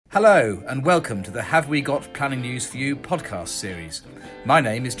Hello and welcome to the Have We Got Planning News for You podcast series. My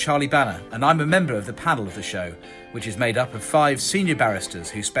name is Charlie Banner and I'm a member of the panel of the show, which is made up of 5 senior barristers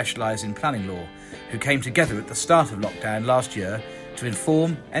who specialise in planning law, who came together at the start of lockdown last year to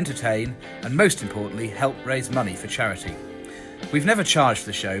inform, entertain and most importantly help raise money for charity. We've never charged for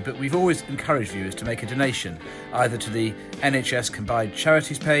the show, but we've always encouraged viewers to make a donation, either to the NHS Combined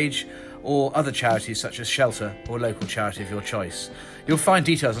Charities page or other charities such as Shelter or local charity of your choice. You'll find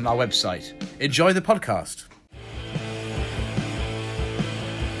details on our website. Enjoy the podcast.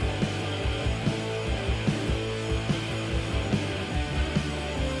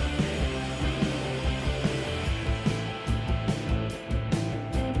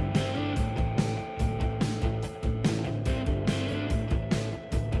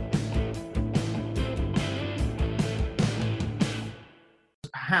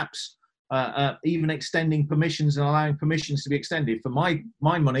 Perhaps even extending permissions and allowing permissions to be extended. For my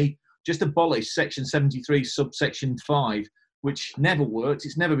money, just abolish Section 73, subsection 5, which never worked.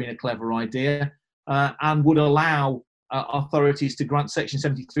 It's never been a clever idea, and would allow authorities to grant Section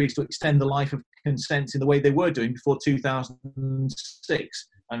 73 to extend the life of consent in the way they were doing before 2006.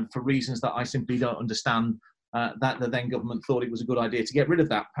 And for reasons that I simply don't understand, that the then government thought it was a good idea to get rid of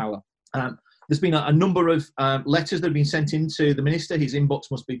that power. There's been a number of letters that have been sent in to the Minister. His inbox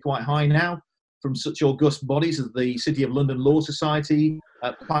must be quite high now, from such august bodies as the City of London Law Society,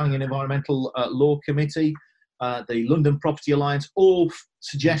 Planning and Environmental Law Committee, the London Property Alliance, all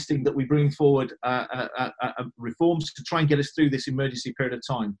suggesting that we bring forward reforms to try and get us through this emergency period of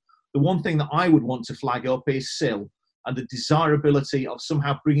time. The one thing that I would want to flag up is SIL and the desirability of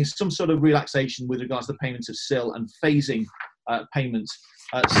somehow bringing some sort of relaxation with regards to the payments of SIL and phasing payments.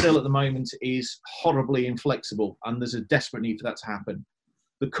 SIL at the moment is horribly inflexible, and there's a desperate need for that to happen.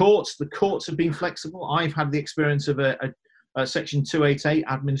 The courts have been flexible. I've had the experience of a Section 288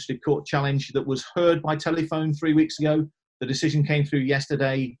 administrative court challenge that was heard by telephone 3 weeks ago. The decision came through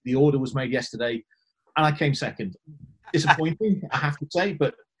yesterday. The order was made yesterday, and I came second. Disappointing, I have to say,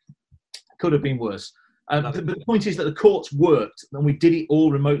 but could have been worse. But the point is that the courts worked, and we did it all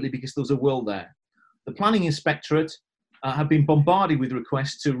remotely because there was a will there. The Planning Inspectorate have been bombarded with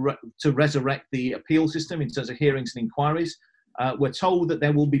requests to resurrect the appeal system in terms of hearings and inquiries. We're told that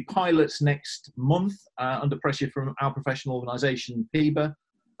there will be pilots next month under pressure from our professional organisation, PIBA,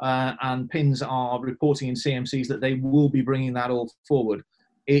 and PINS are reporting in CMCs that they will be bringing that all forward.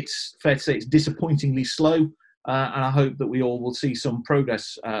 It's fair to say it's disappointingly slow, and I hope that we all will see some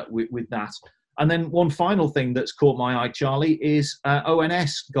progress with that. And then one final thing that's caught my eye, Charlie, is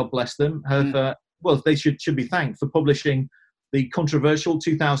ONS, God bless them, have... Well, they should be thanked for publishing the controversial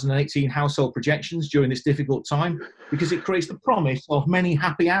 2018 household projections during this difficult time, because it creates the promise of many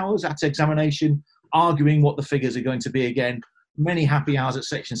happy hours at examination, arguing what the figures are going to be again, many happy hours at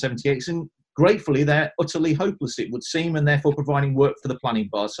Section 78. And gratefully, they're utterly hopeless, it would seem, and therefore providing work for the planning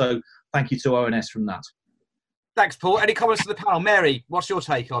bar. So thank you to ONS from that. Thanks, Paul. Any comments to the panel? Mary, what's your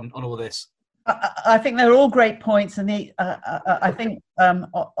take on all this? I think they're all great points, and I think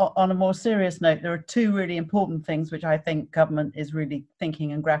on a more serious note, there are 2 really important things which I think government is really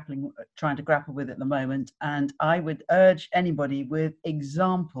thinking and trying to grapple with at the moment. And I would urge anybody with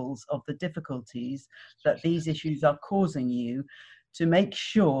examples of the difficulties that these issues are causing you to make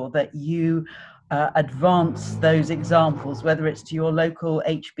sure that you advance those examples, whether it's to your local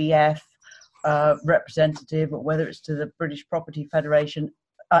HBF representative or whether it's to the British Property Federation.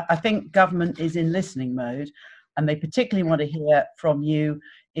 I think government is in listening mode, and they particularly want to hear from you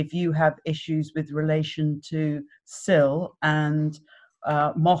if you have issues with relation to SIL and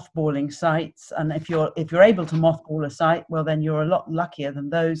mothballing sites. And if you're able to mothball a site, well, then you're a lot luckier than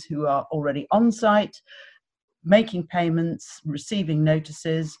those who are already on site, making payments, receiving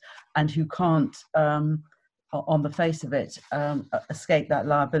notices, and who can't, on the face of it, escape that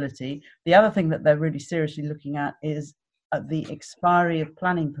liability. The other thing that they're really seriously looking at is the expiry of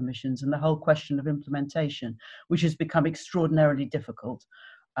planning permissions and the whole question of implementation, which has become extraordinarily difficult.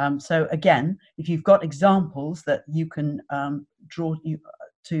 So again, if you've got examples that you can draw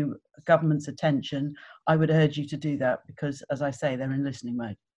to government's attention, I would urge you to do that because, as I say, they're in listening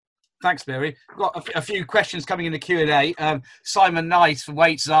mode. Thanks, Mary. We've got a few questions coming in the Q&A. Simon Knight from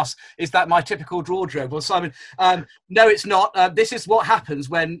Waits asks, is that my typical wardrobe? Well, Simon, no, it's not. This is what happens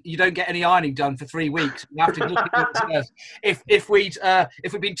when you don't get any ironing done for 3 weeks. You have to look at your reserves. If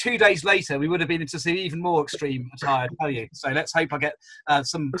we'd been 2 days later, we would have been into some even more extreme attire, I tell you. So let's hope I get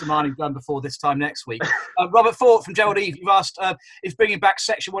some ironing done before this time next week. Robert Fort from Gerald Eve, you've asked, is bringing back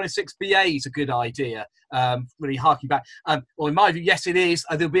Section 106 BAs a good idea? really harking back. Well, in my view, yes, it is.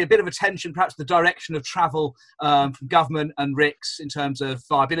 There'll be a bit of a tension, perhaps the direction of travel from government and RICS in terms of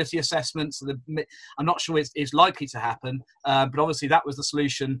viability assessments. I'm not sure it's likely to happen, but obviously that was the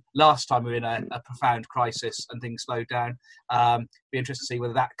solution last time we were in a profound crisis and things slowed down. Be interested to see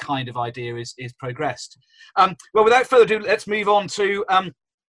whether that kind of idea is progressed. Well, without further ado, let's move on to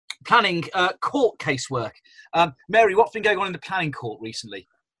planning court casework. Mary, what's been going on in the planning court recently?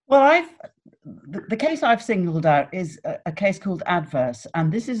 Well, the case I've singled out is a case called Adverse,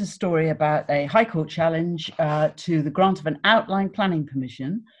 and this is a story about a High Court challenge to the grant of an outline planning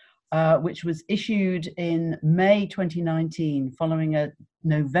permission, which was issued in May 2019 following a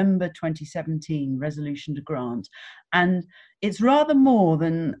November 2017 resolution to grant. And it's rather more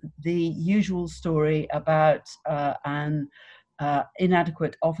than the usual story about an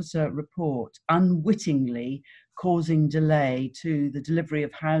inadequate officer report unwittingly causing delay to the delivery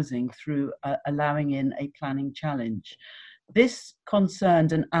of housing through allowing in a planning challenge. This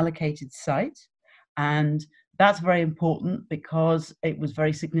concerned an allocated site, and that's very important because it was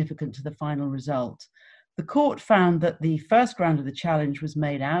very significant to the final result. The court found that the first ground of the challenge was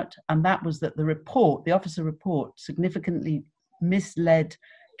made out, and that was that the officer report, significantly misled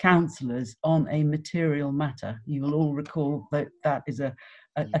councillors on a material matter. You will all recall that that is a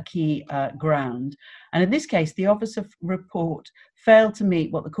key ground. And in this case, the officer report failed to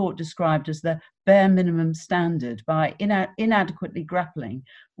meet what the court described as the bare minimum standard by inadequately grappling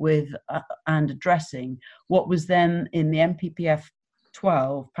with and addressing what was then in the MPPF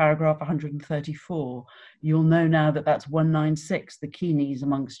 12, paragraph 134. You'll know now that that's 196, the Keeneys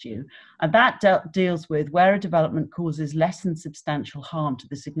amongst you. And that deals with where a development causes less than substantial harm to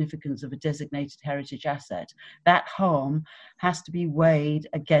the significance of a designated heritage asset. That harm has to be weighed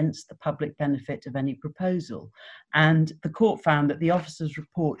against the public benefit of any proposal. And the court found that the officer's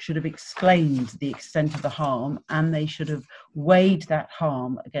report should have explained the extent of the harm, and they should have weighed that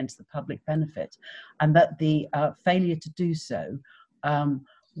harm against the public benefit, and that the failure to do so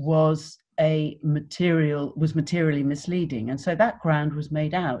was materially misleading, and so that ground was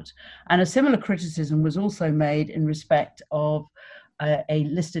made out. And a similar criticism was also made in respect of a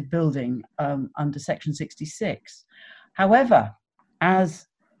listed building under Section 66. However, as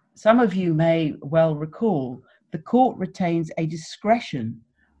some of you may well recall, the court retains a discretion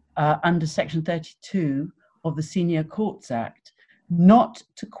under Section 32 of the Senior Courts Act not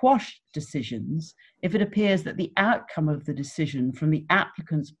to quash decisions if it appears that the outcome of the decision from the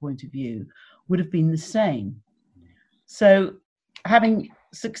applicant's point of view would have been the same. So, having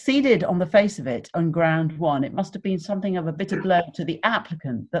succeeded on the face of it on ground one, it must have been something of a bitter blow to the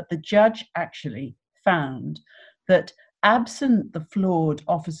applicant that the judge actually found that absent the flawed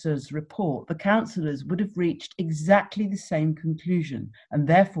officer's report, the councillors would have reached exactly the same conclusion and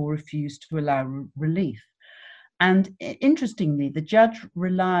therefore refused to allow relief. And interestingly, the judge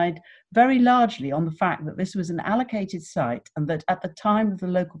relied very largely on the fact that this was an allocated site and that at the time of the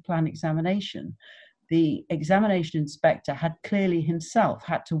local plan examination, the examination inspector had clearly himself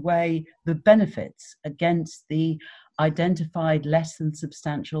had to weigh the benefits against the identified less than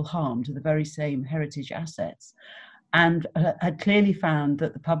substantial harm to the very same heritage assets, and had clearly found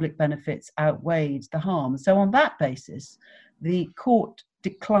that the public benefits outweighed the harm. So on that basis, the court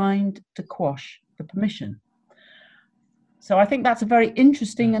declined to quash the permission. So I think that's a very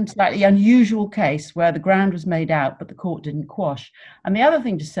interesting and slightly unusual case where the ground was made out, but the court didn't quash. And the other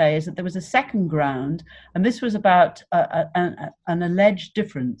thing to say is that there was a second ground, and this was about an alleged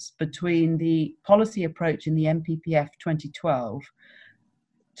difference between the policy approach in the MPPF 2012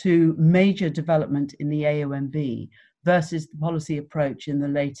 to major development in the AONB versus the policy approach in the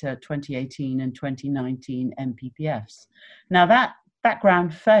later 2018 and 2019 MPPFs. Now that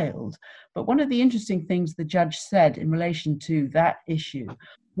ground failed, but one of the interesting things the judge said in relation to that issue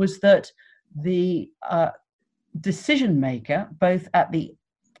was that the decision maker, both at the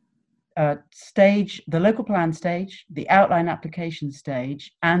stage, the local plan stage, the outline application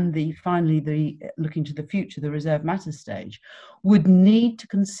stage, and finally the looking to the future, the reserve matters stage, would need to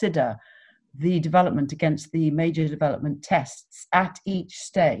consider the development against the major development tests at each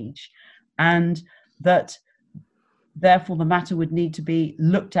stage, and that therefore the matter would need to be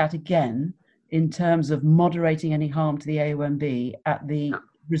looked at again in terms of moderating any harm to the AONB at the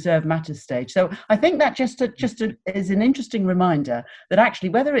reserve matters stage. So I think that just is an interesting reminder that actually,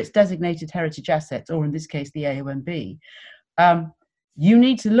 whether it's designated heritage assets or in this case the AONB, you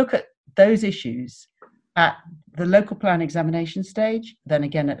need to look at those issues at the local plan examination stage, then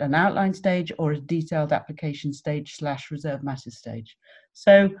again at an outline stage or a detailed application stage / reserve matters stage.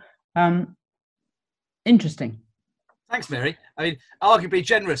 So interesting. Thanks, Mary. I mean, arguably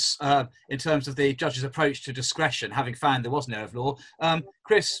generous in terms of the judge's approach to discretion, having found there was no error of law.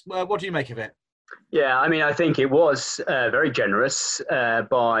 Chris, what do you make of it? Yeah, I mean, I think it was very generous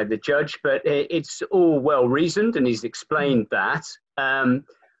by the judge, but it's all well reasoned, and he's explained that. I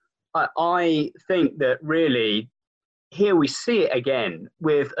think that really here we see it again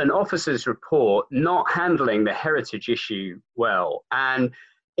with an officer's report not handling the heritage issue well. And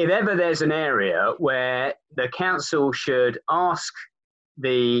if ever there's an area where the council should ask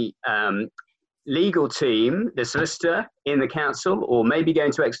the legal team, the solicitor in the council, or maybe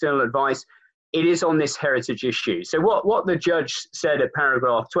going to external advice, it is on this heritage issue. So what the judge said at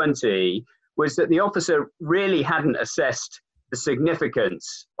paragraph 20 was that the officer really hadn't assessed the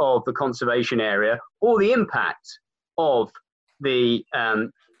significance of the conservation area or the impact of the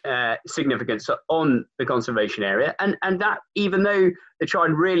significance on the conservation area. And that, even though they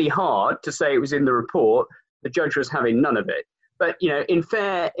tried really hard to say it was in the report, the judge was having none of it. But, you know, in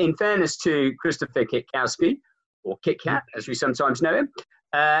fairness to Christopher Kitkowski, or Kit Kat, as we sometimes know him,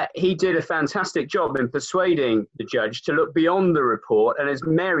 he did a fantastic job in persuading the judge to look beyond the report. And as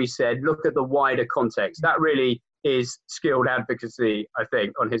Mary said, look at the wider context. That really is skilled advocacy, I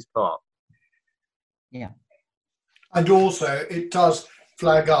think, on his part. Yeah. And also, it does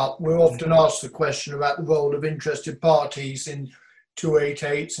flag up, we're often asked the question about the role of interested parties in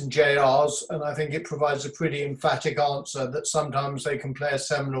 288s and JRs, and I think it provides a pretty emphatic answer that sometimes they can play a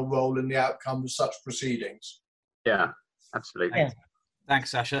seminal role in the outcome of such proceedings. Yeah, absolutely. Yeah.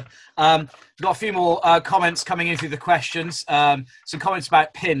 Thanks, Sasha. We've got a few more comments coming in through the questions. Some comments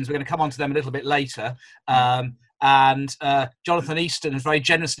about pins. We're going to come on to them a little bit later. And Jonathan Easton has very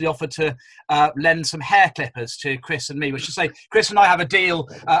generously offered to lend some hair clippers to Chris and me, which is to say, Chris and I have a deal,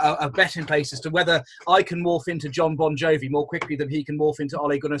 a bet in place as to whether I can morph into John Bon Jovi more quickly than he can morph into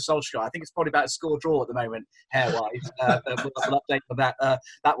Ole Gunnar Solskjaer. I think it's probably about a score draw at the moment, hair-wise. We'll update on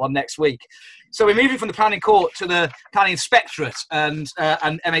that one next week. So we're moving from the planning court to the planning inspectorate and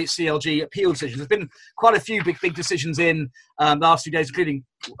MHCLG appeal decisions. There's been quite a few big decisions in the last few days, including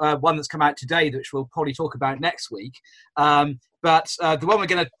one that's come out today, which we'll probably talk about next week. But the one we're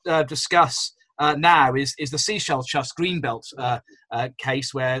going to discuss now is the Seychelles Trust Greenbelt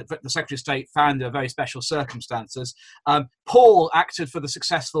case, where the Secretary of State found there were very special circumstances. Paul acted for the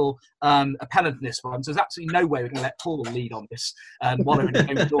successful appellant in this one, so there's absolutely no way we're going to let Paul lead on this and wallow in his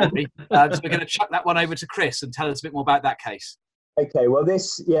own glory. So we're going to chuck that one over to Chris and tell us a bit more about that case. Okay, well,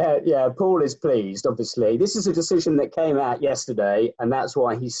 Paul is pleased, obviously. This is a decision that came out yesterday, and that's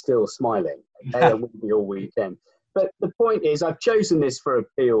why he's still smiling. Okay, it won't be all weekend. But the point is, I've chosen this for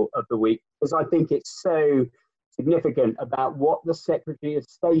Appeal of the Week because I think it's so significant about what the Secretary of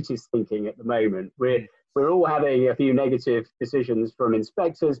State is thinking at the moment. We're all having a few negative decisions from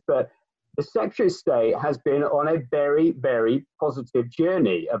inspectors, but the Secretary of State has been on a very, very positive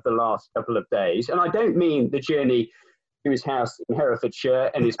journey of the last couple of days. And I don't mean the journey to his house in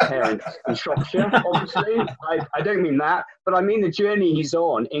Herefordshire and his parents in Shropshire, obviously. I don't mean that, but I mean the journey he's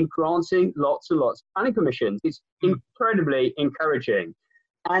on in granting lots and lots of planning permissions. It's incredibly encouraging.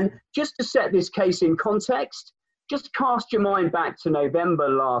 And just to set this case in context, just cast your mind back to November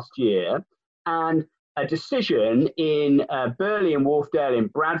last year and a decision in Burley and Wharfdale in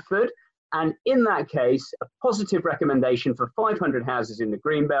Bradford. And in that case, a positive recommendation for 500 houses in the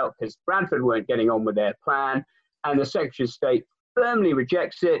Greenbelt because Bradford weren't getting on with their plan. And the Secretary of State firmly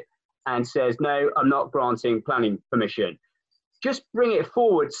rejects it and says, no, I'm not granting planning permission. Just bring it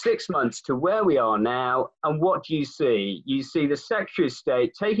forward 6 months to where we are now. And what do you see? You see the Secretary of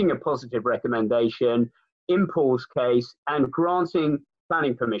State taking a positive recommendation in Paul's case and granting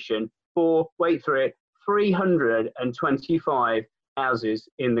planning permission for, wait for it, 325 houses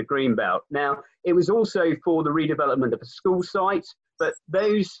in the Greenbelt. Now, it was also for the redevelopment of a school site, but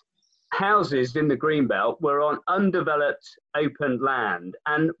those houses in the Greenbelt were on undeveloped open land.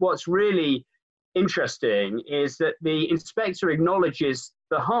 And what's really interesting is that the inspector acknowledges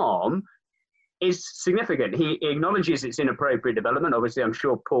the harm is significant. He acknowledges it's inappropriate development. Obviously, I'm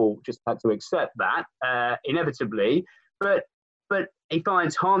sure Paul just had to accept that inevitably, but he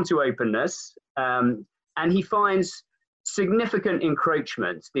finds harm to openness and he finds significant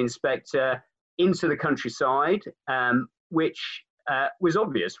encroachment, the inspector, into the countryside, which was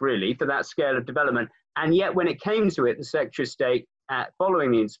obvious, really, for that scale of development. And yet, when it came to it, the Secretary of State,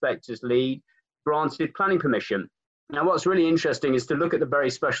 following the inspector's lead, granted planning permission. Now, what's really interesting is to look at the very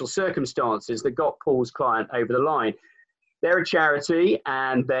special circumstances that got Paul's client over the line. They're a charity,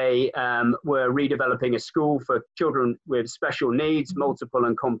 and they were redeveloping a school for children with special needs, multiple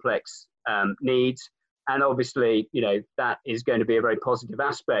and complex needs. And obviously, you know, that is going to be a very positive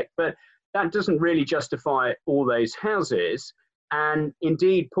aspect. But that doesn't really justify all those houses. And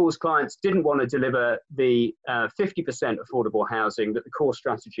indeed, Paul's clients didn't want to deliver the 50% affordable housing that the core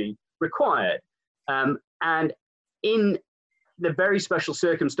strategy required. And in the very special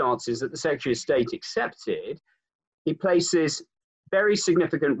circumstances that the Secretary of State accepted, he places very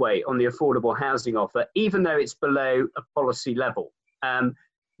significant weight on the affordable housing offer, even though it's below a policy level.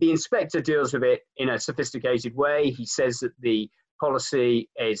 The inspector deals with it in a sophisticated way. He says that the policy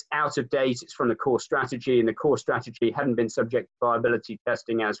is out of date, it's from the core strategy, and the core strategy hadn't been subject to viability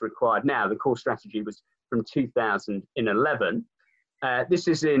testing as required now. The core strategy was from 2011. This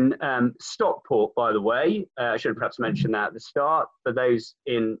is in Stockport, by the way. I should have perhaps mentioned that at the start. For those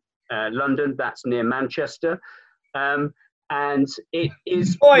in London, that's near Manchester. And it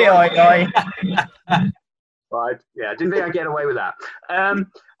is... Oi, oi, oi. Right, yeah, didn't think I'd get away with that.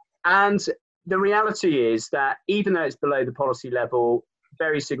 And the reality is that even though it's below the policy level,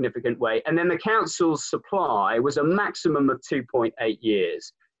 very significant way. And then the council's supply was a maximum of 2.8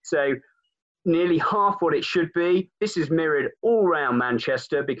 years. So nearly half what it should be. This is mirrored all around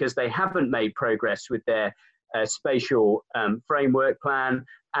Manchester because they haven't made progress with their spatial framework plan.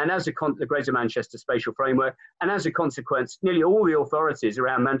 And as the Greater Manchester Spatial Framework, and as a consequence, nearly all the authorities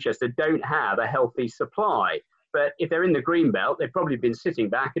around Manchester don't have a healthy supply. But if they're in the green belt, they've probably been sitting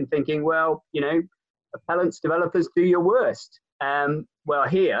back and thinking, well, you know, appellants, developers, do your worst. Well,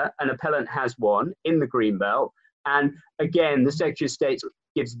 here, an appellant has one in the green belt. And again, the Secretary of State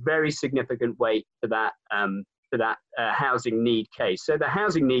gives very significant weight to that housing need case. So the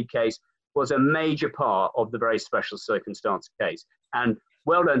housing need case was a major part of the very special circumstance case. And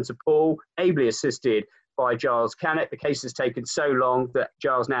well done to Paul, ably assisted by Giles Canet. The case has taken so long that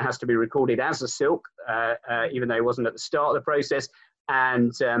Giles now has to be recorded as a silk, even though he wasn't at the start of the process,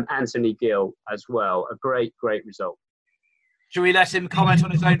 and Anthony Gill as well. A great, great result. Should we let him comment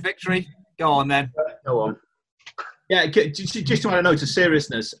on his own victory? Go on then. Go on. Yeah, just on a note of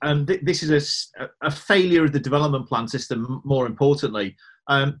seriousness, this is a failure of the development plan system, more importantly.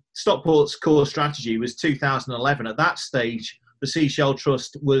 Stockport's core strategy was 2011. At that stage, the Seashell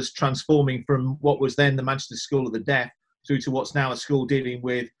Trust was transforming from what was then the Manchester School of the Deaf through to what's now a school dealing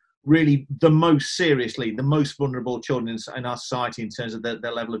with really the most vulnerable children in our society in terms of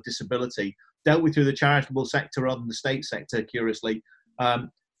their level of disability, dealt with through the charitable sector rather than the state sector, curiously.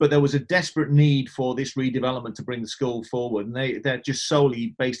 But there was a desperate need for this redevelopment to bring the school forward, and they're just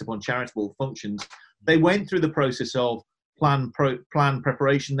solely based upon charitable functions. They went through the process of plan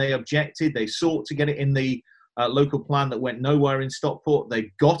preparation. They objected. They sought to get it in the local plan that went nowhere in Stockport.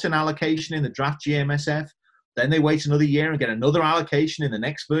 They got an allocation in the draft GMSF. Then they wait another year and get another allocation in the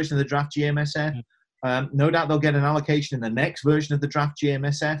next version of the draft GMSF. No doubt they'll get an allocation in the next version of the draft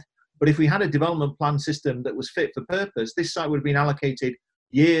GMSF. But if we had a development plan system that was fit for purpose, this site would have been allocated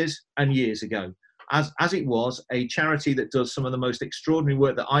years and years ago. As it was, a charity that does some of the most extraordinary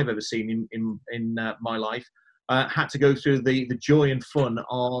work that I've ever seen in my life had to go through the joy and fun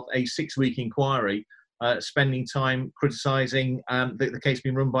of a 6-week inquiry, spending time criticising the case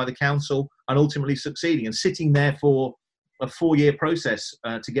being run by the council and ultimately succeeding and sitting there for a 4-year process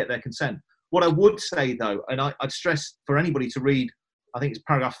to get their consent. What I would say, though, and I'd stress for anybody to read, I think it's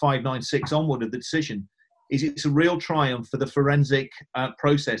paragraph 596 onward of the decision, is it's a real triumph for the forensic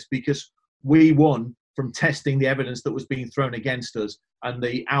process, because we won from testing the evidence that was being thrown against us, and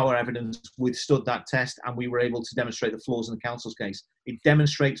our evidence withstood that test, and we were able to demonstrate the flaws in the council's case. It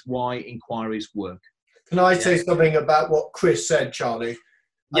demonstrates why inquiries work. Can I say something about what Chris said, Charlie?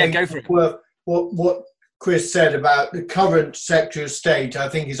 Yeah, go for it. What Chris said about the current Secretary of State, I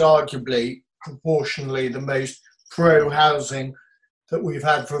think, is arguably proportionally the most pro-housing that we've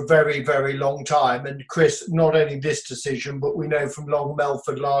had for a very, very long time. And Chris, not only this decision, but we know from Long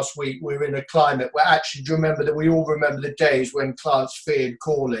Melford last week, we're in a climate where actually, do you remember that we all remember the days when clients feared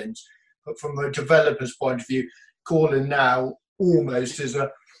call-ins, but from a developer's point of view, call-in now almost is a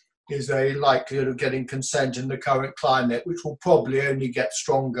likelihood of getting consent in the current climate, which will probably only get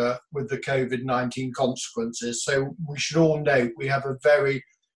stronger with the COVID-19 consequences. So we should all note we have a very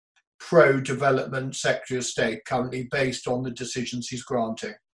pro-development Secretary of State currently based on the decisions he's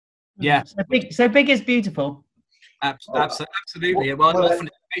granting. Yeah. So big is beautiful. Absolutely. Well, often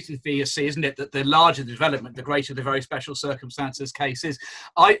it's the VSC, isn't it, that the larger the development, the greater the very special circumstances case is.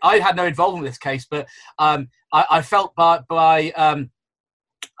 I had no involvement in this case, but I felt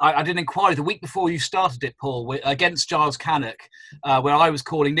I did an inquiry the week before you started it, Paul, against Giles Canuck, where I was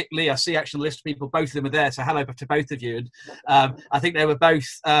calling Nick Lee. I see actually a list of people, both of them are there, so hello to both of you. And I think they were both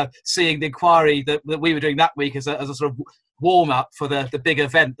seeing the inquiry that we were doing that week as a sort of warm-up for the big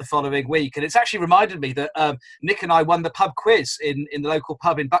event the following week. And it's actually reminded me that Nick and I won the pub quiz in the local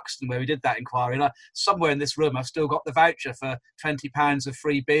pub in Buxton where we did that inquiry. And somewhere in this room, I've still got the voucher for £20 of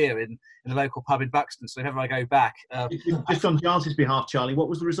free beer in the local pub in Buxton. So if ever I go back... Just on Giles's behalf, Charlie, what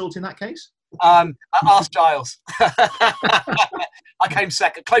was the result in that case? Ask Giles. I came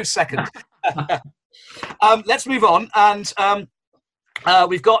second, close second. Let's move on. And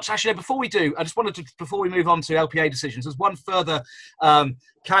we've got, actually, before we do, I just wanted to, before we move on to LPA decisions, there's one further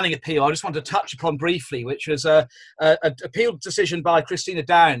planning appeal I just wanted to touch upon briefly, which was an appeal decision by Christina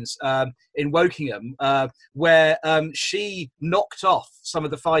Downs in Wokingham, where she knocked off some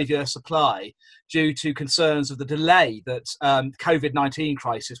of the 5-year supply due to concerns of the delay that COVID-19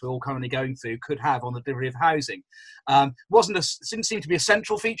 crisis we're all currently going through could have on the delivery of housing. Didn't seem to be a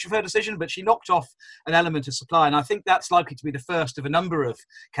central feature of her decision, but she knocked off an element of supply, and I think that's likely to be the first of a number of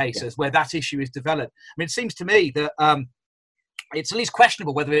cases where that issue is developed. I mean, it seems to me that it's at least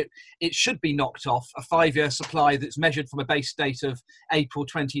questionable whether it should be knocked off a 5-year supply that's measured from a base date of April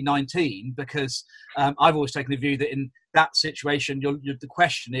 2019, because I've always taken the view that in that situation, the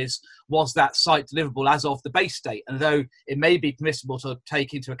question is, was that site deliverable as of the base date? And though it may be permissible to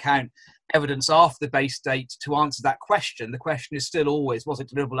take into account evidence after the base date to answer that question, the question is still always, was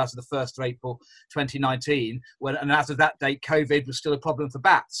it deliverable as of the 1st of April 2019? And as of that date, COVID was still a problem for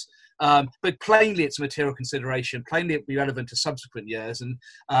bats. But plainly, it's a material consideration. Plainly, it will be relevant to subsequent years. And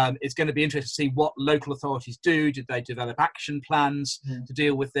it's going to be interesting to see what local authorities do. Did they develop action plans to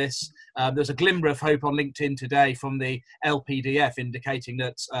deal with this? There's a glimmer of hope on LinkedIn today from the LPDF indicating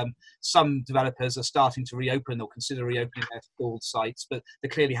that some developers are starting to reopen or consider reopening their stalled sites. But there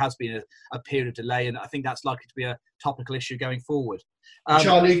clearly has been a period of delay. And I think that's likely to be a topical issue going forward.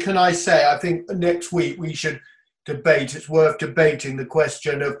 Charlie, can I say, I think next week we should debate, it's worth debating the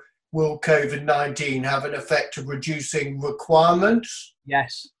question of, will COVID-19 have an effect of reducing requirements?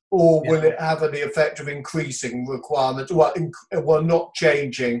 Yes. Or will it have the effect of increasing requirements? Well, not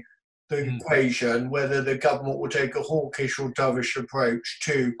changing the equation, whether the government will take a hawkish or dovish approach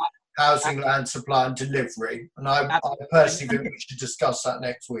to housing, land supply and delivery. And I personally think we should discuss that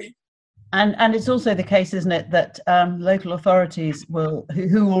next week. And it's also the case, isn't it, that local authorities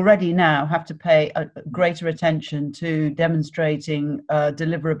who already now have to pay greater attention to demonstrating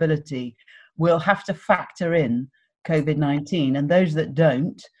deliverability, will have to factor in COVID-19, and those that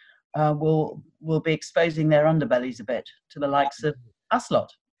don't will be exposing their underbellies a bit to the likes of us lot.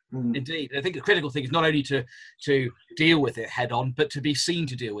 Indeed. I think the critical thing is not only to deal with it head on, but to be seen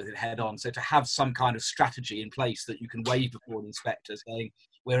to deal with it head on. So to have some kind of strategy in place that you can wave before the inspector saying,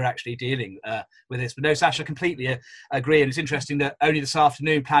 we're actually dealing with this. But no, Sasha, completely agree. And it's interesting that only this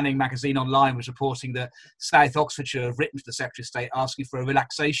afternoon, Planning Magazine Online was reporting that South Oxfordshire have written to the Secretary of State asking for a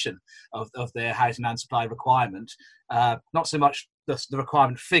relaxation of their housing and supply requirement. Not so much the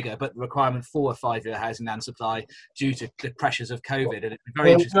requirement figure, but the requirement for a 5-year housing and supply due to the pressures of COVID. And it's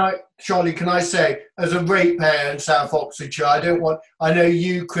very interesting. Charlie, can I say, as a ratepayer in South Oxfordshire, I know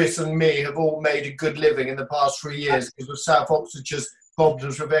you, Chris and me have all made a good living in the past 3 years because of South Oxfordshire's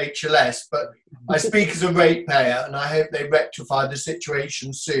problems with HLS, but I speak as a ratepayer and I hope they rectify the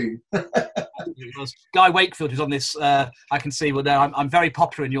situation soon. Guy Wakefield, who's on this, I can see, well, no, I'm very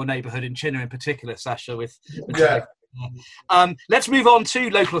popular in your neighbourhood, in Chinner in particular, Sasha, with let's move on to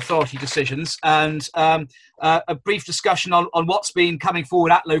local authority decisions and a brief discussion on what's been coming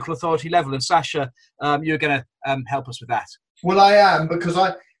forward at local authority level. And Sasha, you're going to help us with that. Well, I am, because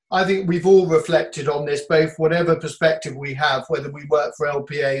I think we've all reflected on this, both whatever perspective we have, whether we work for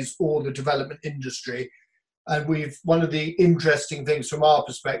LPAs or the development industry. And one of the interesting things from our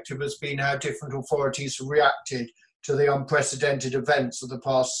perspective has been how different authorities have reacted to the unprecedented events of the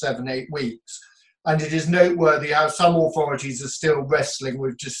past 7-8 weeks. And it is noteworthy how some authorities are still wrestling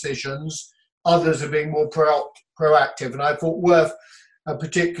with decisions, others are being more proactive. And I thought worth a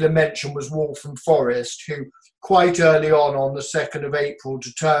particular mention was Waltham Forest, who quite early on the 2nd of April,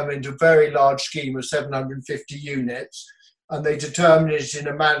 determined a very large scheme of 750 units. And they determined it in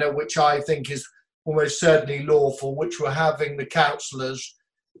a manner which I think is almost certainly lawful, which were having the councillors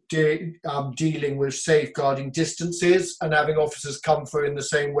dealing with safeguarding distances and having officers come through in the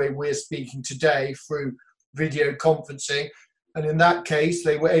same way we're speaking today through video conferencing. And in that case,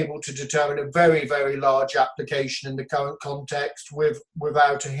 they were able to determine a very, very large application in the current context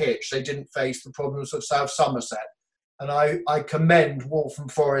without a hitch. They didn't face the problems of South Somerset. And I commend Waltham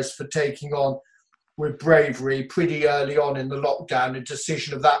Forest for taking on with bravery pretty early on in the lockdown a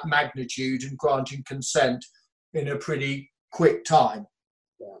decision of that magnitude and granting consent in a pretty quick time.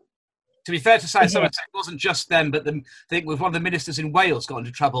 To be fair to say, it wasn't just them, but I think one of the ministers in Wales got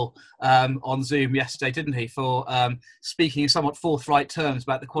into trouble on Zoom yesterday, didn't he, for speaking in somewhat forthright terms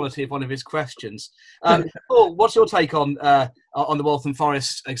about the quality of one of his questions. Paul, what's your take on the Waltham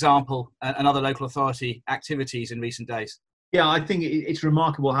Forest example and other local authority activities in recent days? Yeah, I think it's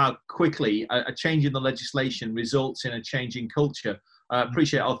remarkable how quickly a change in the legislation results in a change in culture. I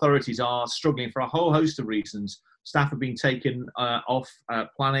appreciate authorities are struggling for a whole host of reasons. Staff have been taken off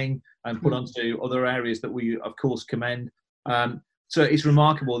planning and put onto other areas that we, of course, commend. So it's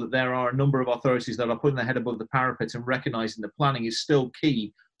remarkable that there are a number of authorities that are putting their head above the parapet and recognising that planning is still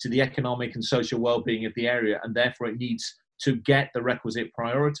key to the economic and social well-being of the area, and therefore it needs to get the requisite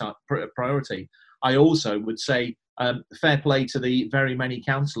priority. I also would say fair play to the very many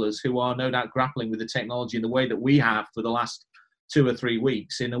councillors who are no doubt grappling with the technology in the way that we have for the last 2 or 3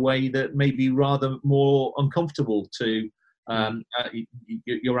 weeks, in a way that may be rather more uncomfortable to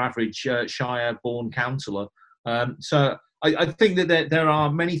your average Shire-born councillor. So I think that there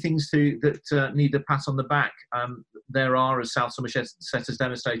are many things that need a pat on the back. There are, as South Somerset has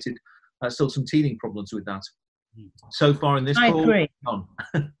demonstrated, still some teething problems with that. So far in this call, I agree.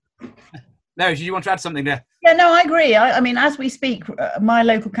 Mary, did you want to add something there? Yeah, no, I agree. I mean, as we speak, my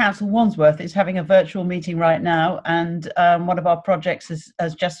local council, Wandsworth, is having a virtual meeting right now, and one of our projects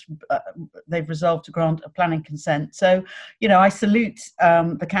has just, they've resolved to grant a planning consent. So, I salute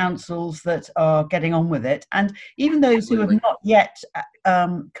the councils that are getting on with it. And even those who have not yet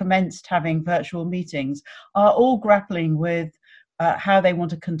commenced having virtual meetings are all grappling with how they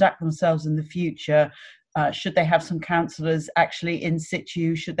want to conduct themselves in the future. Should they have some councillors actually in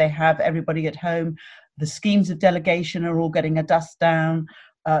situ? Should they have everybody at home? The schemes of delegation are all getting a dust down.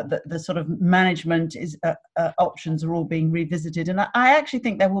 The sort of management options are all being revisited. And I actually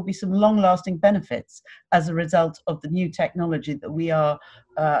think there will be some long-lasting benefits as a result of the new technology that we are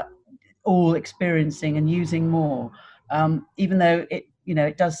all experiencing and using more, even though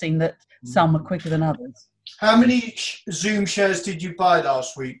it does seem that some are quicker than others. How many Zoom shares did you buy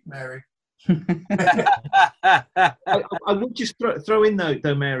last week, Mary? I would just throw in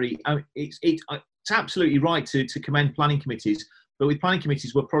though, Mary. It's absolutely right to commend planning committees, but with planning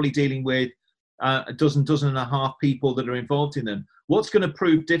committees, we're probably dealing with a dozen and a half people that are involved in them. What's going to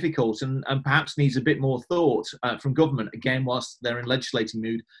prove difficult and perhaps needs a bit more thought from government, again, whilst they're in legislating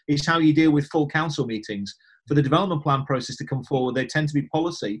mood, is how you deal with full council meetings. For the development plan process to come forward, they tend to be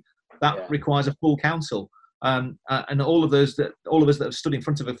policy. That requires a full council. And all of us that have stood in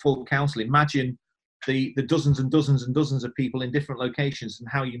front of a full council, imagine the dozens and dozens and dozens of people in different locations and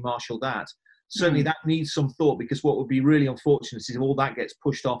how you marshal that. Certainly that needs some thought, because what would be really unfortunate is if all that gets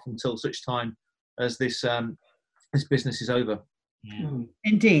pushed off until such time as this business is over.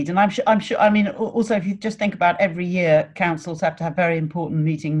 Indeed, and I'm sure. I mean, also, if you just think about every year, councils have to have very important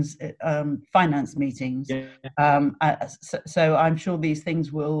meetings, finance meetings. So I'm sure these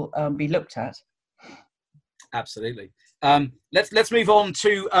things will be looked at. Absolutely. Let's move on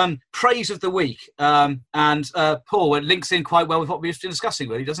to praise of the week. And Paul, it links in quite well with what we've been discussing,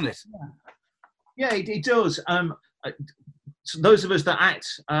 really, doesn't it? Yeah, it does. So those of us that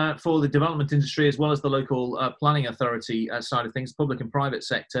act for the development industry, as well as the local planning authority side of things, public and private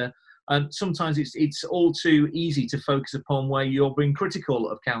sector, sometimes it's all too easy to focus upon where you're being critical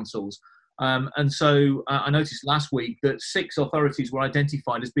of councils. And so I noticed last week that 6 authorities were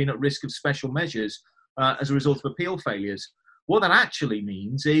identified as being at risk of special measures as a result of appeal failures. What that actually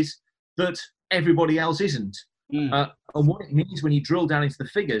means is that everybody else isn't. And what it means when you drill down into the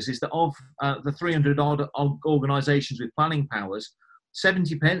figures is that of the 300 odd organisations with planning powers,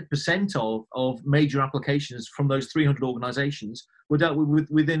 70% of major applications from those 300 organisations were dealt with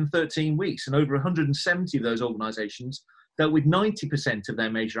within 13 weeks, and over 170 of those organisations dealt with 90% of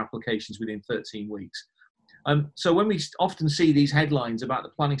their major applications within 13 weeks. So when we often see these headlines about the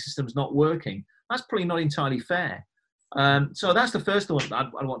planning systems not working, that's probably not entirely fair. So that's the first one I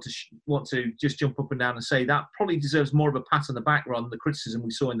want to just jump up and down and say that probably deserves more of a pat on the back rather than the criticism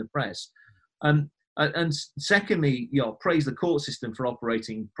we saw in the press. And secondly, praise the court system for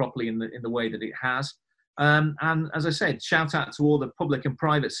operating properly in the way that it has. And as I said, shout out to all the public and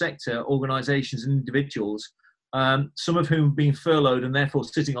private sector organisations and individuals, some of whom have been furloughed and therefore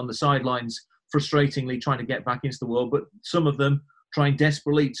sitting on the sidelines, frustratingly trying to get back into the world, but some of them trying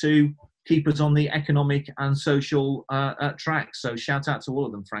desperately to keep us on the economic and social track. So shout out to all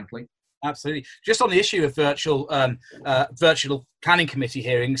of them, frankly. Absolutely. Just on the issue of virtual planning committee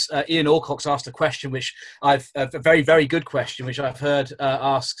hearings, Ian Alcock's asked a question, which a very, very good question, which I've heard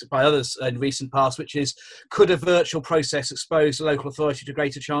asked by others in recent past, which is, could a virtual process expose the local authority to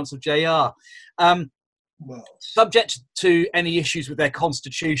greater chance of JR? Well, subject to any issues with their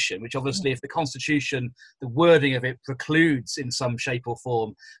constitution, which obviously, if the constitution, the wording of it precludes in some shape or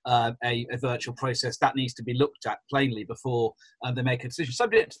form a virtual process, that needs to be looked at plainly before they make a decision.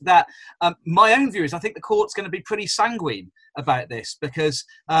 Subject to that, my own view is I think the court's going to be pretty sanguine about this, because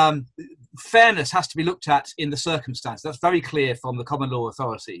fairness has to be looked at in the circumstance. That's very clear from the common law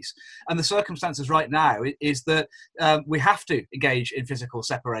authorities. And the circumstances right now is that we have to engage in physical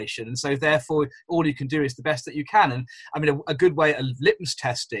separation. And so therefore, all you can do is the best that you can. And I mean, a good way of litmus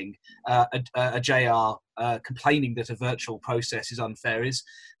testing a JR complaining that a virtual process is unfair is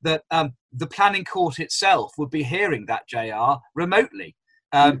that the planning court itself would be hearing that JR remotely.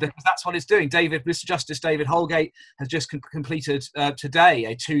 Because that's what it's doing. Mr. Justice David Holgate has just completed today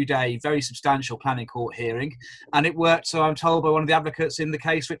a 2-day, very substantial planning court hearing, and it worked, so I'm told by one of the advocates in the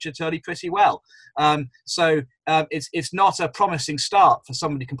case, Richard Turley, pretty well. So it's not a promising start for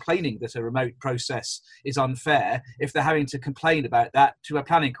somebody complaining that a remote process is unfair if they're having to complain about that to a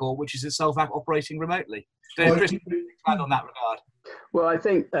planning court, which is itself operating remotely. So, Chris, expand on that regard. Well, I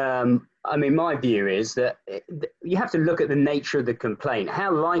think, my view is that you have to look at the nature of the complaint.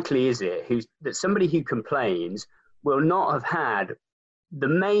 How likely is it that somebody who complains will not have had the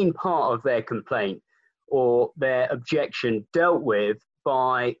main part of their complaint or their objection dealt with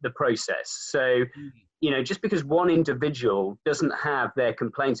by the process? So, just because one individual doesn't have their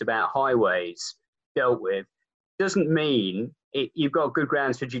complaints about highways dealt with doesn't mean you've got good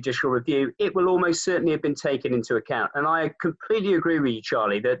grounds for judicial review. It will almost certainly have been taken into account. And I completely agree with you,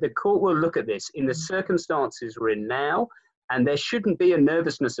 Charlie, that the court will look at this in the circumstances we're in now, and there shouldn't be a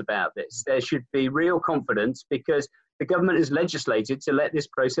nervousness about this. There should be real confidence, because the government has legislated to let this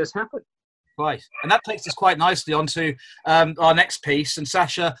process happen. Right. And that takes us quite nicely onto our next piece. And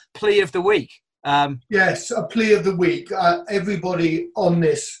Sasha, plea of the week. Yes, a plea of the week. Everybody on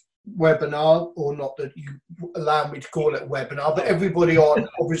this webinar, or not that you allow me to call it a webinar, but everybody on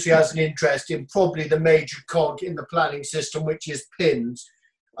obviously has an interest in probably the major cog in the planning system, which is PINS.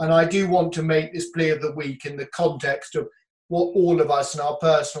 And I do want to make this plea of the week in the context of what all of us in our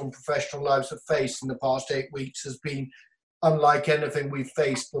personal and professional lives have faced in the past 8 weeks has been unlike anything we've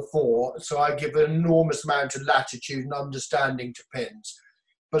faced before. So I give an enormous amount of latitude and understanding to PINS.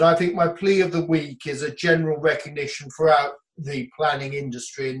 But I think my plea of the week is a general recognition throughout the planning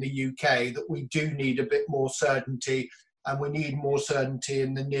industry in the UK that we do need a bit more certainty, and we need more certainty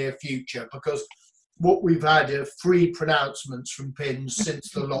in the near future, because what we've had are 3 pronouncements from PINS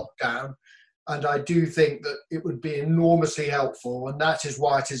since the lockdown, and I do think that it would be enormously helpful, and that is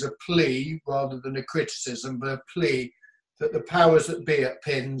why it is a plea rather than a criticism, but a plea that the powers that be at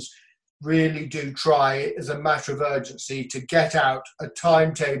PINS really do try, as a matter of urgency, to get out a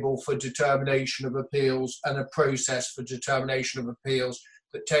timetable for determination of appeals and a process for determination of appeals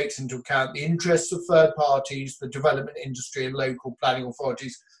that takes into account the interests of third parties, the development industry and local planning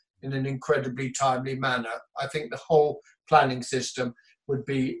authorities in an incredibly timely manner. I think the whole planning system would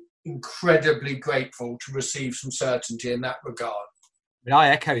be incredibly grateful to receive some certainty in that regard. I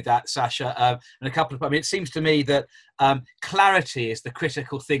echo that, Sasha, and it seems to me that clarity is the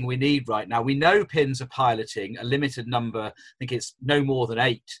critical thing we need right now. We know PINS are piloting a limited number, I think it's no more than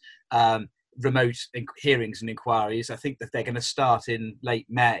 8 remote hearings and inquiries. I think that they're going to start in late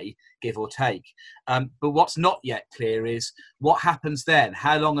May, give or take. But what's not yet clear is what happens then.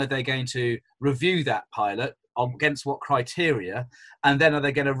 How long are they going to review that pilot? Against what criteria, and then are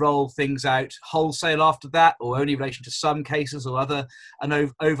they going to roll things out wholesale after that, or only in relation to some cases or other,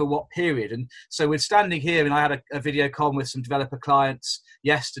 and over what period? And so we're standing here, and I had a video con with some developer clients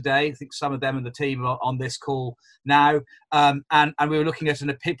yesterday. I think some of them and the team are on this call now, and we were looking at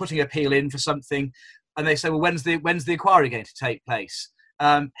putting an appeal in for something, and they say, well, when's the inquiry going to take place?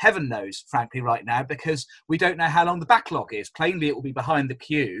 Heaven knows, frankly, right now, because we don't know how long the backlog is. Plainly, it will be behind the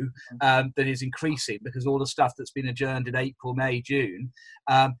queue that is increasing because all the stuff that's been adjourned in April, May, June.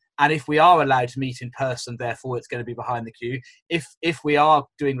 And if we are allowed to meet in person, therefore, it's going to be behind the queue. If we are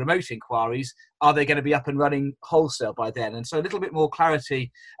doing remote inquiries, are they going to be up and running wholesale by then? And so a little bit more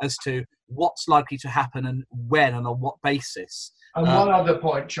clarity as to what's likely to happen and when and on what basis. And one other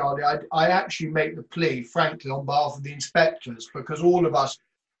point, Charlie, I actually make the plea, frankly, on behalf of the inspectors, because all of us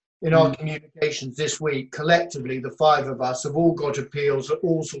in our communications this week, collectively, the 5 of us have all got appeals at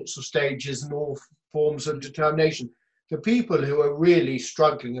all sorts of stages and all forms of determination. The people who are really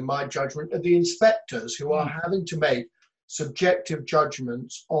struggling, in my judgment, are the inspectors who are having to make subjective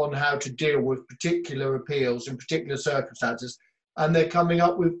judgments on how to deal with particular appeals in particular circumstances. And they're coming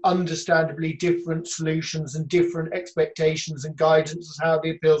up with understandably different solutions and different expectations and guidance as how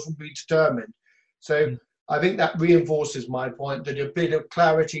the appeals will be determined. So I think that reinforces my point that a bit of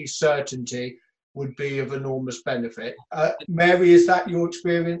clarity, certainty, would be of enormous benefit. Mary, is that your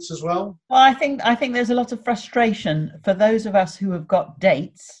experience as well? Well, I think there's a lot of frustration for those of us who have got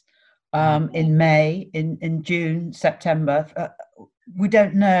dates in May, in June, September. We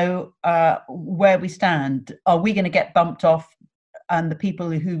don't know where we stand. Are we going to get bumped off? And the people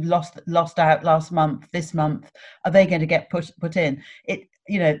who lost out last month, this month, are they going to get put in?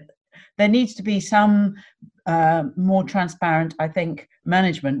 There needs to be some more transparent, I think,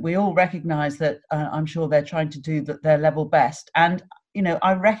 management. We all recognise that. I'm sure they're trying to do their level best, and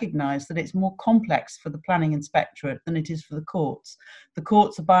I recognise that it's more complex for the planning inspectorate than it is for the courts. The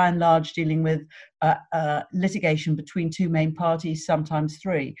courts are by and large dealing with litigation between two main parties, sometimes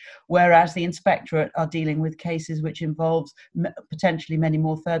three, whereas the inspectorate are dealing with cases which involves potentially many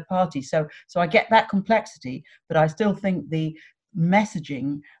more third parties. So I get that complexity, but I still think the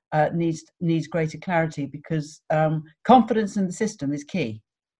messaging needs greater clarity, because confidence in the system is key.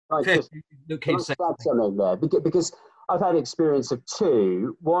 Right, just add something there, because I've had experience of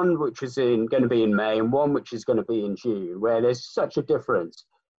two, one which is going to be in May and one which is going to be in June, where there's such a difference.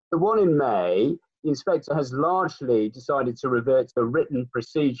 The one in May, the inspector has largely decided to revert to a written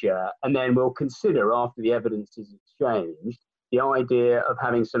procedure, and then will consider, after the evidence is exchanged, the idea of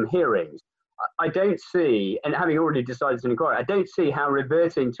having some hearings. I don't see, and having already decided to inquire, I don't see how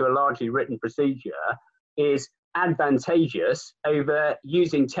reverting to a largely written procedure is advantageous over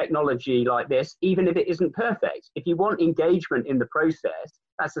using technology like this, even if it isn't perfect. If you want engagement in the process,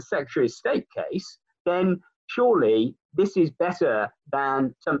 that's a Secretary of State case, then surely this is better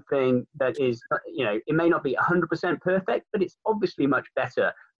than something that is, it may not be 100% perfect, but it's obviously much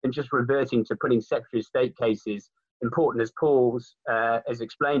better than just reverting to putting Secretary of State cases, important as Paul's has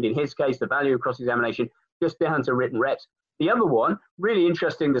explained in his case, the value of cross-examination, just down to written reps. The other one, really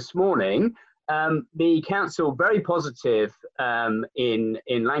interesting this morning, the council very positive in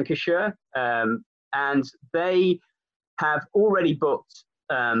Lancashire, and they have already booked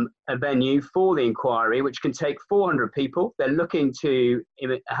a venue for the inquiry, which can take 400 people. They're looking to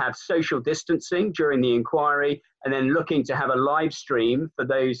have social distancing during the inquiry, and then looking to have a live stream for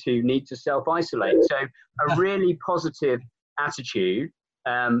those who need to self-isolate. So a really positive attitude,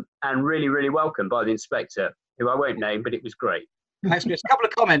 and really, really welcome by the inspector, who I won't name, but it was great. Thanks, Chris. A couple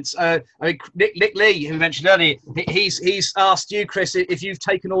of comments. Nick Lee, who we mentioned earlier, he's asked you, Chris, if you've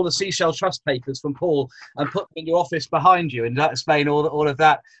taken all the Seashell Trust papers from Paul and put them in your office behind you, and that explain all of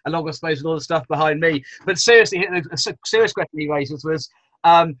that, along with, I suppose, all the stuff behind me. But seriously, a serious question he raises was,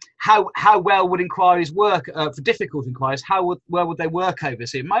 how well would inquiries work for difficult inquiries? How well would they work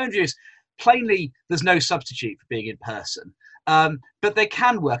overseas? My own view is, plainly, there's no substitute for being in person. But they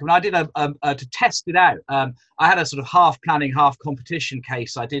can work. I mean, I did to test it out. I had a sort of half planning, half competition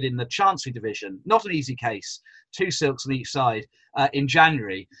case I did in the Chancery Division. Not an easy case, 2 silks on each side in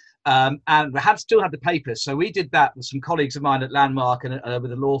January. And we still had the papers. So we did that with some colleagues of mine at Landmark and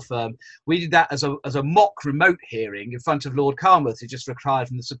with a law firm. We did that as a mock remote hearing in front of Lord Carnwath, who just retired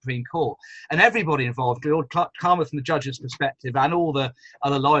from the Supreme Court. And everybody involved, Lord Carnwath from the judge's perspective and all the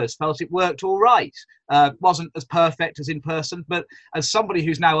other lawyers, felt it worked all right. Wasn't as perfect as in person, but as somebody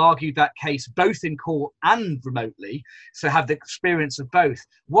who's now argued that case both in court and remotely, so have the experience of both,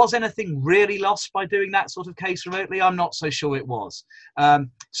 was anything really lost by doing that sort of case remotely? I'm not so sure it was.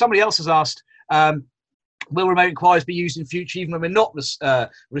 Somebody else has asked, will remote inquiries be used in future even when we're not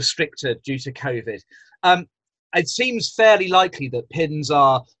restricted due to COVID? It seems fairly likely that PINS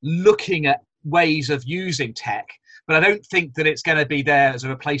are looking at ways of using tech, but I don't think that it's going to be there as a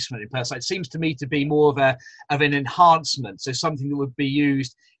replacement in person. It seems to me to be more of an enhancement, so something that would be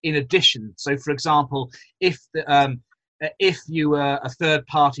used in addition. So, for example, if you were a third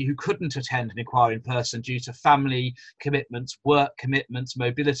party who couldn't attend an inquiry in person due to family commitments, work commitments,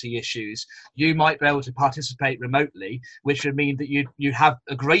 mobility issues, you might be able to participate remotely, which would mean that you have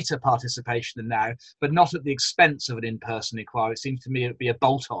a greater participation than now, but not at the expense of an in-person inquiry. It seems to me it would be a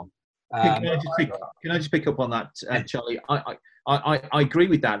bolt-on. Can I just pick up on that, Charlie? I agree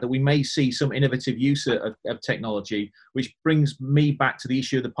with that we may see some innovative use of technology, which brings me back to the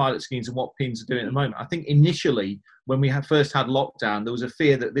issue of the pilot schemes and what PINS are doing at the moment. I think initially, when we first had lockdown, there was a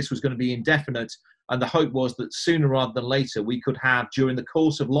fear that this was going to be indefinite, and the hope was that sooner rather than later, we could have, during the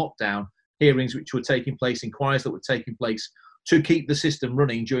course of lockdown, hearings which were taking place, inquiries that were taking place, to keep the system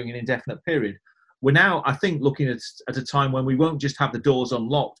running during an indefinite period. We're now, I think, looking at a time when we won't just have the doors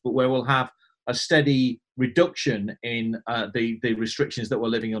unlocked, but where we'll have a steady reduction in the restrictions that we're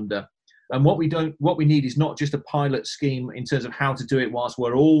living under. And what we need is not just a pilot scheme in terms of how to do it whilst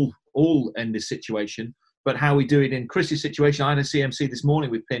we're all in this situation, but how we do it in Chris's situation. I had a CMC this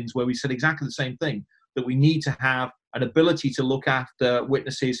morning with PINS where we said exactly the same thing, that we need to have an ability to look after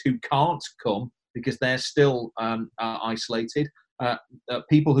witnesses who can't come because they're still isolated.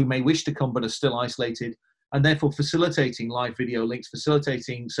 People who may wish to come but are still isolated, and therefore facilitating live video links,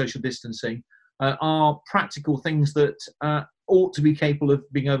 facilitating social distancing, are practical things that ought to be capable of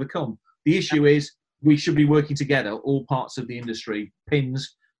being overcome. The issue is we should be working together, all parts of the industry,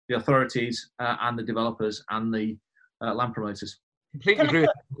 PINS, the authorities, and the developers and the land promoters. Completely agree with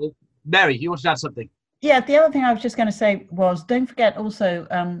you. Mary, you wanted to add something? Yeah, the other thing I was just going to say was, don't forget also,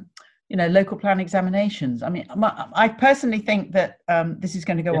 local plan examinations. I mean, I personally think that this is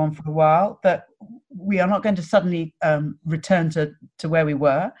going to go on for a while, that we are not going to suddenly return to where we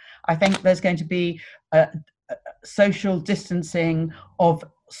were. I think there's going to be social distancing of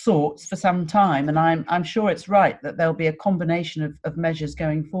sorts for some time, and I'm sure it's right that there'll be a combination of measures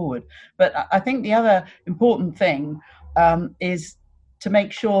going forward. But I think the other important thing is to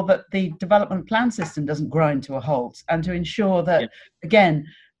make sure that the development plan system doesn't grind to a halt, and to ensure that, again,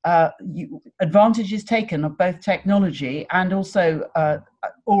 advantage is taken of both technology and also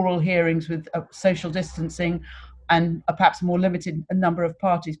oral hearings with social distancing and perhaps a more limited number of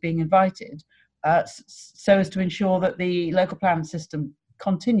parties being invited, so as to ensure that the local plan system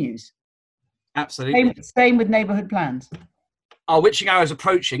continues. Absolutely. Same with neighbourhood plans. Our witching hour is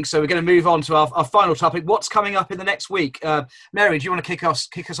approaching, so we're going to move on to our final topic. What's coming up in the next week? Mary, do you want to kick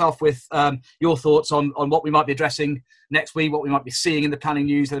us off with your thoughts on what we might be addressing next week, what we might be seeing in the planning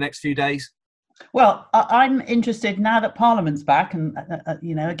news in the next few days? Well, I'm interested now that Parliament's back and,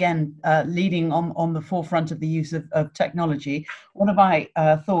 again, leading on the forefront of the use of technology. One of my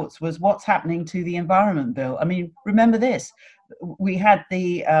thoughts was what's happening to the Environment Bill. I mean, remember this. We had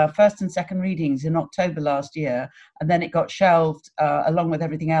the first and second readings in October last year, and then it got shelved along with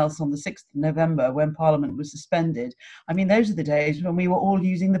everything else on the 6th of November when Parliament was suspended. I mean, those are the days when we were all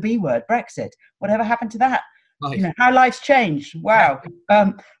using the B word, Brexit. Whatever happened to that? Nice. How life's changed. Wow.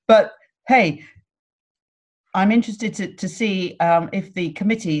 But hey, I'm interested to see if the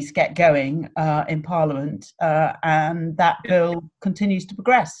committees get going in Parliament and that bill continues to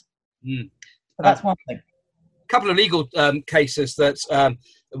progress. So that's one thing. Couple of legal cases that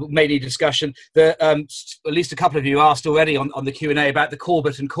may need discussion. At least a couple of you asked already on the Q&A about the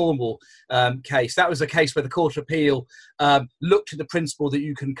Corbett and Cornwall case. That was a case where the Court of Appeal looked at the principle that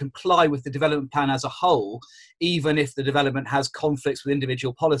you can comply with the development plan as a whole, even if the development has conflicts with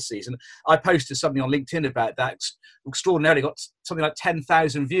individual policies. And I posted something on LinkedIn about that. Extraordinarily got something like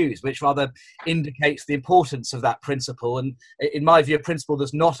 10,000 views, which rather indicates the importance of that principle. And in my view, a principle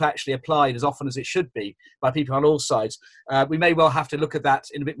that's not actually applied as often as it should be by people on all sides. We may well have to look at that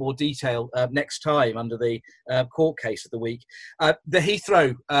in a bit more detail next time under the court case of the week. The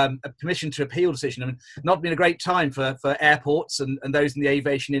Heathrow permission to appeal decision, I mean, not been a great time for airports and those in the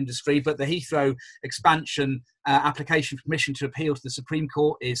aviation industry, but the Heathrow expansion application for permission to appeal to the Supreme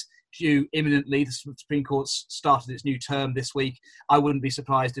Court is due imminently. The Supreme Court's started its new term this week. I wouldn't be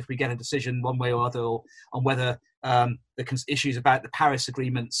surprised if we get a decision one way or other on whether the issues about the Paris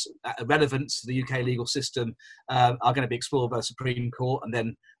Agreement's relevance to the UK legal system are going to be explored by the Supreme Court, and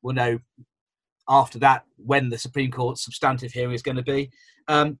then we'll know after that when the Supreme Court's substantive hearing is going to be.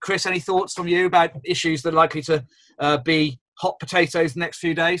 Chris, any thoughts from you about issues that are likely to be hot potatoes the next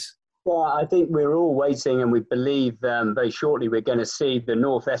few days? Well, I think we're all waiting, and we believe very shortly we're going to see the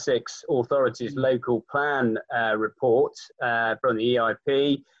North Essex Authority's local plan report from the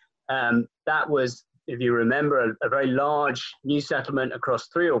EIP. That was, if you remember, a very large new settlement across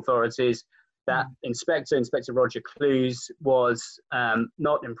 3 authorities. That Inspector Roger Clues was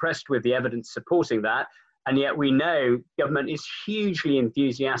not impressed with the evidence supporting that. And yet we know government is hugely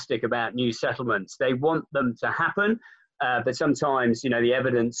enthusiastic about new settlements. They want them to happen. But sometimes, the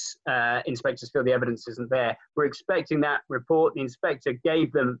evidence, inspectors feel the evidence isn't there. We're expecting that report. The inspector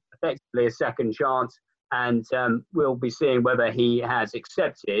gave them effectively a second chance, and we'll be seeing whether he has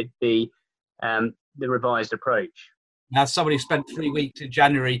accepted the revised approach. Now, somebody who spent 3 weeks in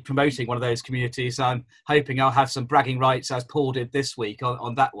January promoting one of those communities, I'm hoping I'll have some bragging rights, as Paul did this week,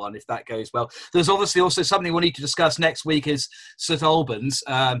 on that one, if that goes well. There's obviously also something we'll need to discuss next week is St Albans.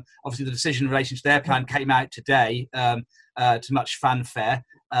 Obviously, the decision in relation to their plan came out today to much fanfare.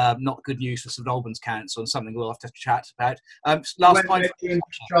 Not good news for St Albans Council, and something we'll have to chat about. Last point,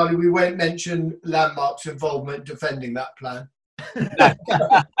 Charlie, we won't mention Landmark's involvement defending that plan.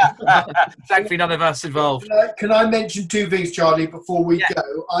 Thankfully, none of us involved. Can I mention 2 things, Charlie, before we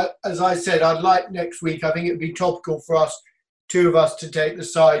go? As I said, I'd like next week, I think it'd be topical for us, 2 of us, to take the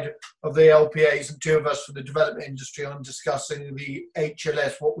side of the LPAs and 2 of us for the development industry on discussing the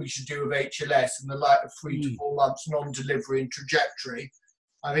HLS, what we should do with HLS in the light of 3 to 4 months non-delivery and trajectory.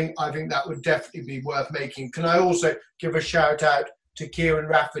 I think that would definitely be worth making. Can I also give a shout out to Kieran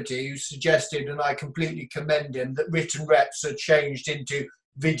Rafferty, who suggested, and I completely commend him, that written reps are changed into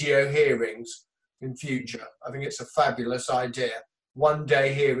video hearings in future. I think it's a fabulous idea.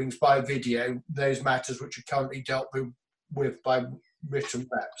 One-day hearings by video, those matters which are currently dealt with by written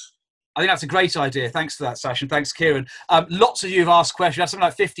reps. I think that's a great idea. Thanks for that, Sash, and thanks, Kieran. Lots of you have asked questions. We have something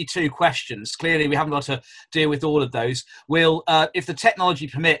like 52 questions. Clearly, we haven't got to deal with all of those. We'll, if the technology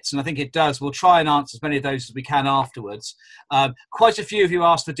permits, and I think it does, we'll try and answer as many of those as we can afterwards. Quite a few of you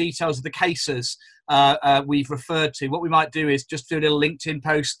asked for details of the cases we've referred to. What we might do is just do a little LinkedIn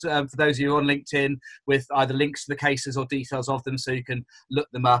post for those of you on LinkedIn with either links to the cases or details of them so you can look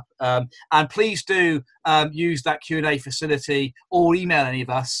them up. And please do use that Q&A facility or email any of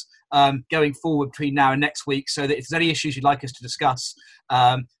us going forward between now and next week, so that if there's any issues you'd like us to discuss,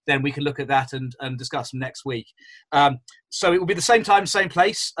 then we can look at that and discuss them next week. So it will be the same time, same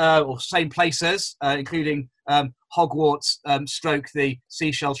place, or same places, including Hogwarts stroke the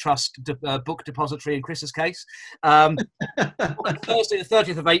Seashell Trust book depository in Chris's case. Thursday the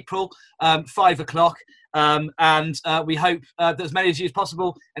 30th of April, 5 o'clock. And we hope that as many of you as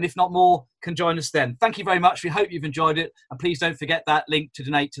possible, and if not more, can join us then. Thank you very much. We hope you've enjoyed it, and please don't forget that link to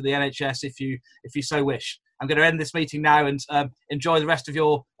donate to the NHS if you so wish. I'm going to end this meeting now and enjoy the rest of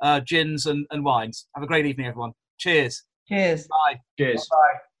your gins and wines. Have a great evening, everyone. Cheers. Cheers. Bye. Cheers.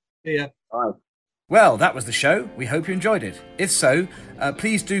 Bye. See ya. Bye. Well, that was the show. We hope you enjoyed it. If so,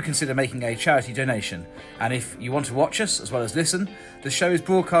 please do consider making a charity donation. And if you want to watch us as well as listen, the show is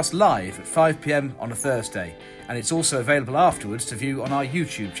broadcast live at 5 p.m. on a Thursday, and it's also available afterwards to view on our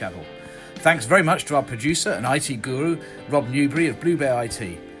YouTube channel. Thanks very much to our producer and IT guru, Rob Newbury of Blue Bear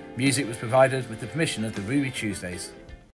IT. Music was provided with the permission of the Ruby Tuesdays.